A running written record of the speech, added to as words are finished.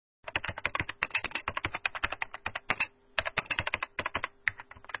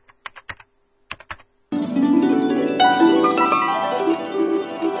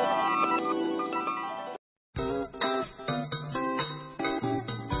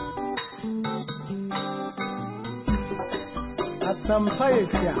The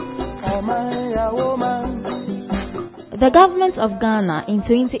government of Ghana in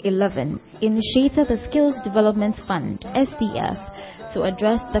 2011 initiated the Skills Development Fund (SDF) to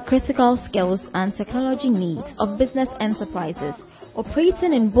address the critical skills and technology needs of business enterprises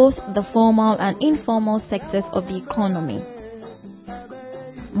operating in both the formal and informal sectors of the economy.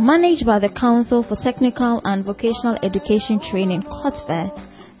 Managed by the Council for Technical and Vocational Education Training (COTVET),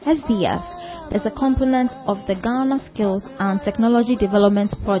 SDF is a component of the Ghana Skills and Technology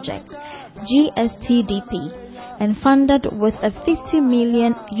Development Project (GSTDP) and funded with a $50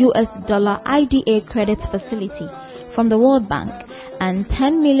 million IDA credit facility from the World Bank and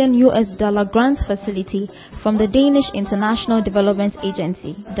 $10 million grant facility from the Danish International Development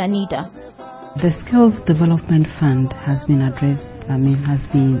Agency (DANIDA). The Skills Development Fund has been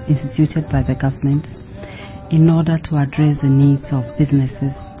instituted by the government in order to address the needs of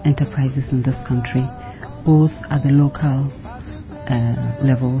businesses, enterprises in this country, both at the local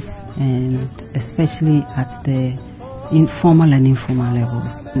levels and especially at the informal and informal levels.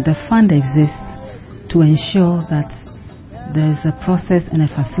 The fund exists to ensure that there is a process and a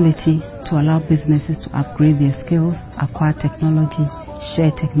facility to allow businesses to upgrade their skills, acquire technology, share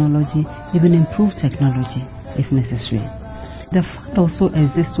technology, even improve technology if necessary. The fund also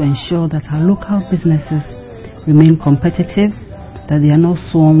exists to ensure that our local businesses remain competitive, that they are not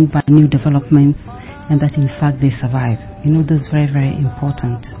swarmed by new developments, and that in fact they survive. This is very, very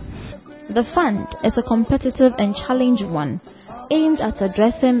important. The fund is a competitive and challenge one aimed at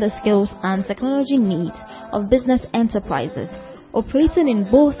addressing the skills and technology needs of business enterprises operating in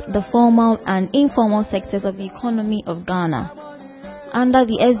both the formal and informal sectors of the economy of Ghana. Under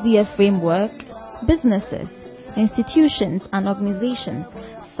the SDF framework, businesses, institutions and organizations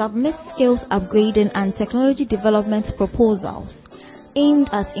submit skills upgrading and technology development proposals aimed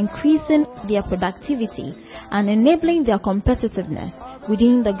at increasing their productivity and enabling their competitiveness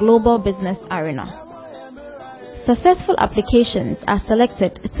within the global business arena. Successful applications are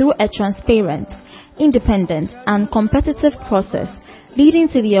selected through a transparent, independent and competitive process leading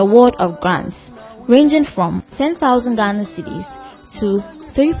to the award of grants ranging from 10,000 Ghana cedis to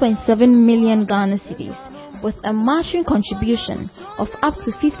 3.7 million Ghana cedis, with a matching contribution of up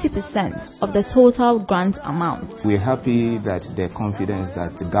to 50% of the total grant amount. We're happy that the confidence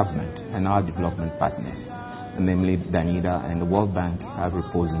that the government and our development partners, namely DANIDA and the World Bank, have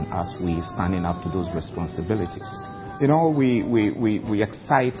reposed in us. We're standing up to those responsibilities. We're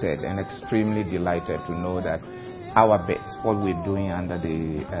excited and extremely delighted to know that our bit, what we're doing under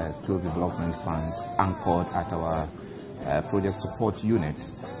the Skills Development Fund, anchored at our project support unit,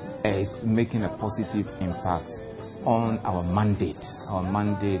 is making a positive impact on our mandate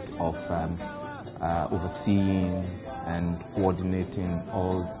of overseeing and coordinating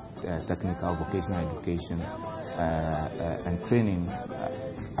all technical vocational education and training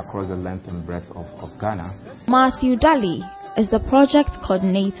across the length and breadth of Ghana. Matthew Daly is the project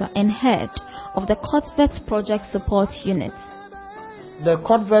coordinator and head of the COTVET Project Support Unit. The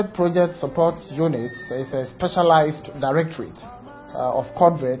COTVET Project Support Unit is a specialized directorate of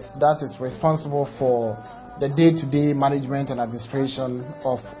COTVET that is responsible for the day-to-day management and administration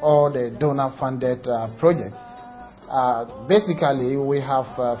of all the donor-funded projects. Basically, we have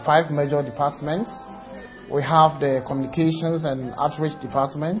 5 major departments. We have the Communications and Outreach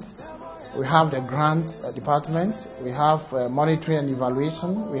Department. We have the Grant Department. We have Monitoring and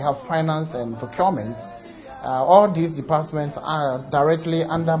Evaluation. We have Finance and Procurement. All these departments are directly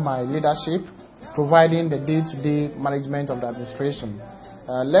under my leadership, providing the day-to-day management of the administration.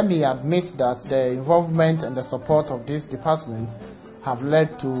 Let me admit that the involvement and the support of these departments have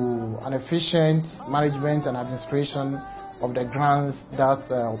led to an efficient management and administration of the grants that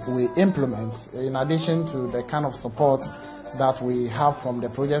we implement, in addition to the kind of support that we have from the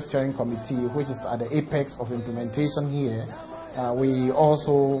Project Steering Committee, which is at the apex of implementation here. We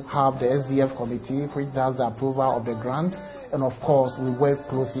also have the SDF Committee, which does the approval of the grant, and of course we work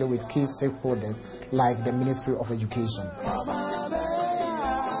closely with key stakeholders like the Ministry of Education.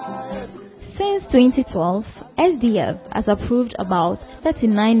 Since 2012, SDF has approved about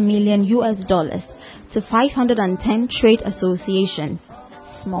 $39 million to 510 trade associations,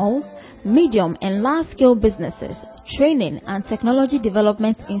 small, medium and large-scale businesses, training and technology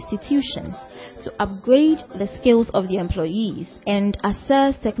development institutions to upgrade the skills of the employees and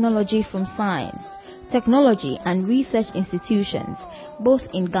access technology from science, technology and research institutions, both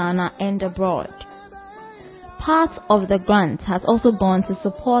in Ghana and abroad. Part of the grant has also gone to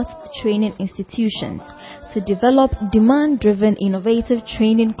support training institutions to develop demand-driven innovative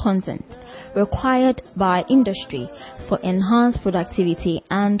training content required by industry for enhanced productivity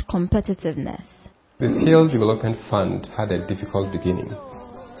and competitiveness. The Skills Development Fund had a difficult beginning.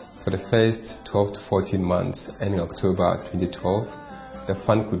 For the first 12 to 14 months, ending October 2012, the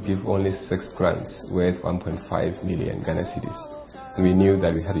fund could give only 6 grants worth 1.5 million Ghana cedis. And we knew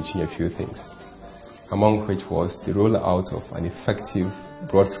that we had to change a few things, among which was the rollout of an effective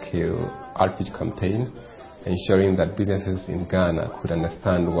broad-scale outreach campaign, ensuring that businesses in Ghana could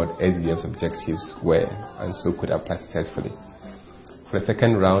understand what SDF's objectives were and so could apply successfully. For the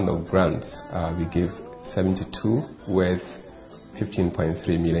second round of grants, we gave 72 worth 15.3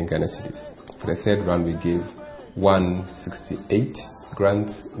 million Ghana cedis. For the third round, we gave 168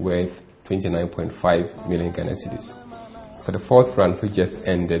 grants worth 29.5 million Ghana cedis. For the fourth round, which just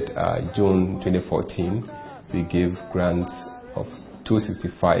ended June 2014, we gave grants of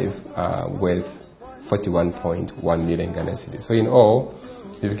 265 worth 41.1 million Ghana cedis. So in all,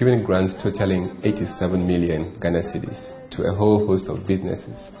 we've given grants totaling 87 million Ghana cedis to a whole host of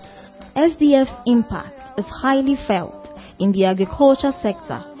businesses. SDF's impact is highly felt in the agriculture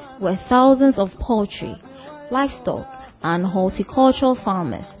sector, where thousands of poultry, livestock, and horticultural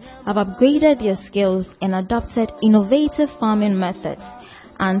farmers have upgraded their skills and adopted innovative farming methods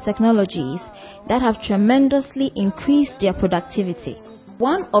and technologies that have tremendously increased their productivity.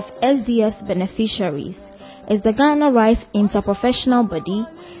 One of SDF's beneficiaries is the Ghana Rice Interprofessional Body,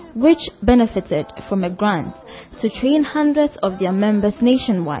 which benefited from a grant to train hundreds of their members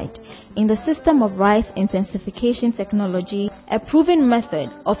nationwide in the system of rice intensification technology, a proven method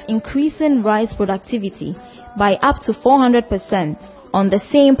of increasing rice productivity by up to 400% on the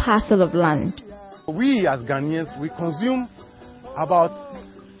same parcel of land. We as Ghanaians, we consume about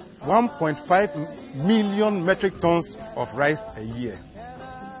 1.5 million metric tons of rice a year.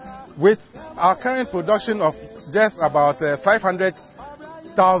 With our current production of just about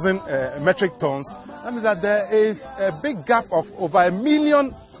 500,000 metric tons, that means that there is a big gap of over 1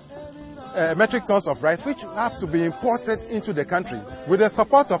 million metric tons of rice which have to be imported into the country. With the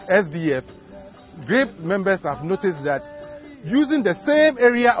support of SDF, GRAPE members have noticed that using the same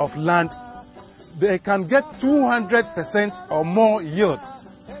area of land, they can get 200% or more yield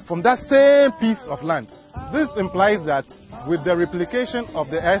from that same piece of land. This implies that with the replication of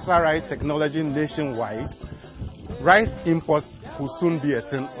the SRI technology nationwide, rice imports will soon be a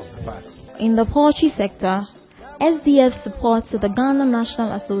thing of the past. In the poultry sector, SDF support to the Ghana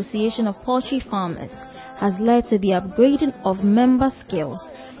National Association of Poultry Farmers has led to the upgrading of member skills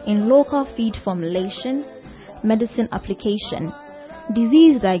in local feed formulation, medicine application,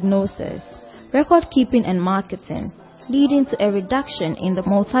 disease diagnosis, record keeping and marketing, leading to a reduction in the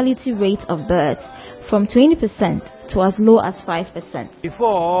mortality rate of birds from 20% to as low as 5%.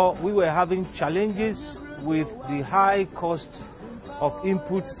 Before, we were having challenges with the high cost of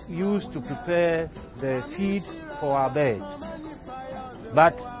inputs used to prepare the feed for our birds.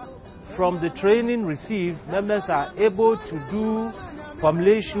 But from the training received, members are able to do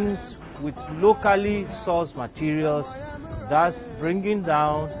formulations with locally sourced materials, thus bringing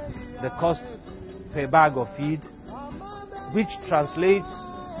down the cost per bag of feed, which translates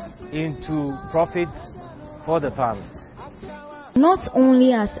into profits for the farmers. Not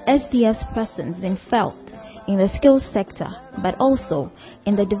only has SDF's presence been felt in the skills sector, but also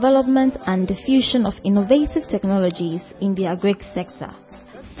in the development and diffusion of innovative technologies in the agri sector.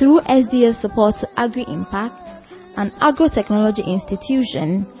 Through SDF support to Agri-Impact, an agro-technology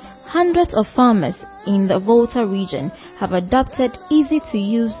institution, hundreds of farmers in the Volta region have adopted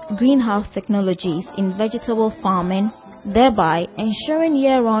easy-to-use greenhouse technologies in vegetable farming, thereby ensuring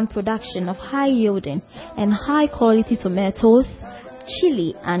year-round production of high-yielding and high-quality tomatoes,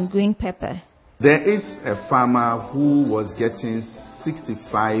 chili, and green pepper. There is a farmer who was getting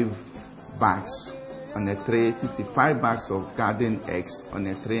 65 bags on a tray, 65 bags of garden eggs on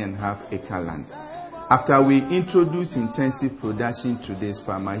a 3.5 acre land. After we introduced intensive production to this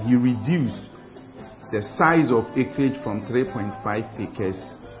farmer, he reduced the size of acreage from 3.5 acres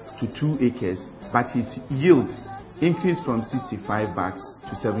to 2 acres, but his yield increased from 65 bags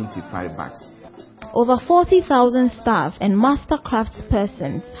to 75 bags. Over 40,000 staff and master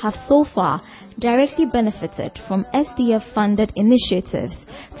craftspersons have so far directly benefited from SDF-funded initiatives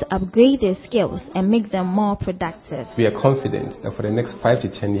to upgrade their skills and make them more productive. We are confident that for the next 5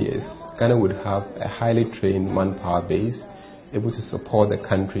 to 10 years, Ghana would have a highly trained manpower base able to support the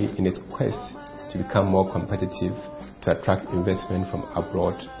country in its quest to become more competitive, to attract investment from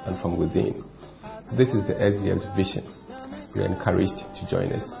abroad and from within. This is the SDF's vision. We are encouraged to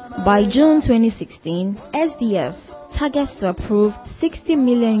join us. By June 2016, SDF targets to approve $60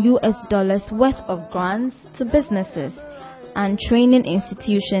 million worth of grants to businesses and training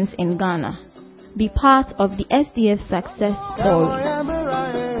institutions in Ghana. Be part of the SDF success story.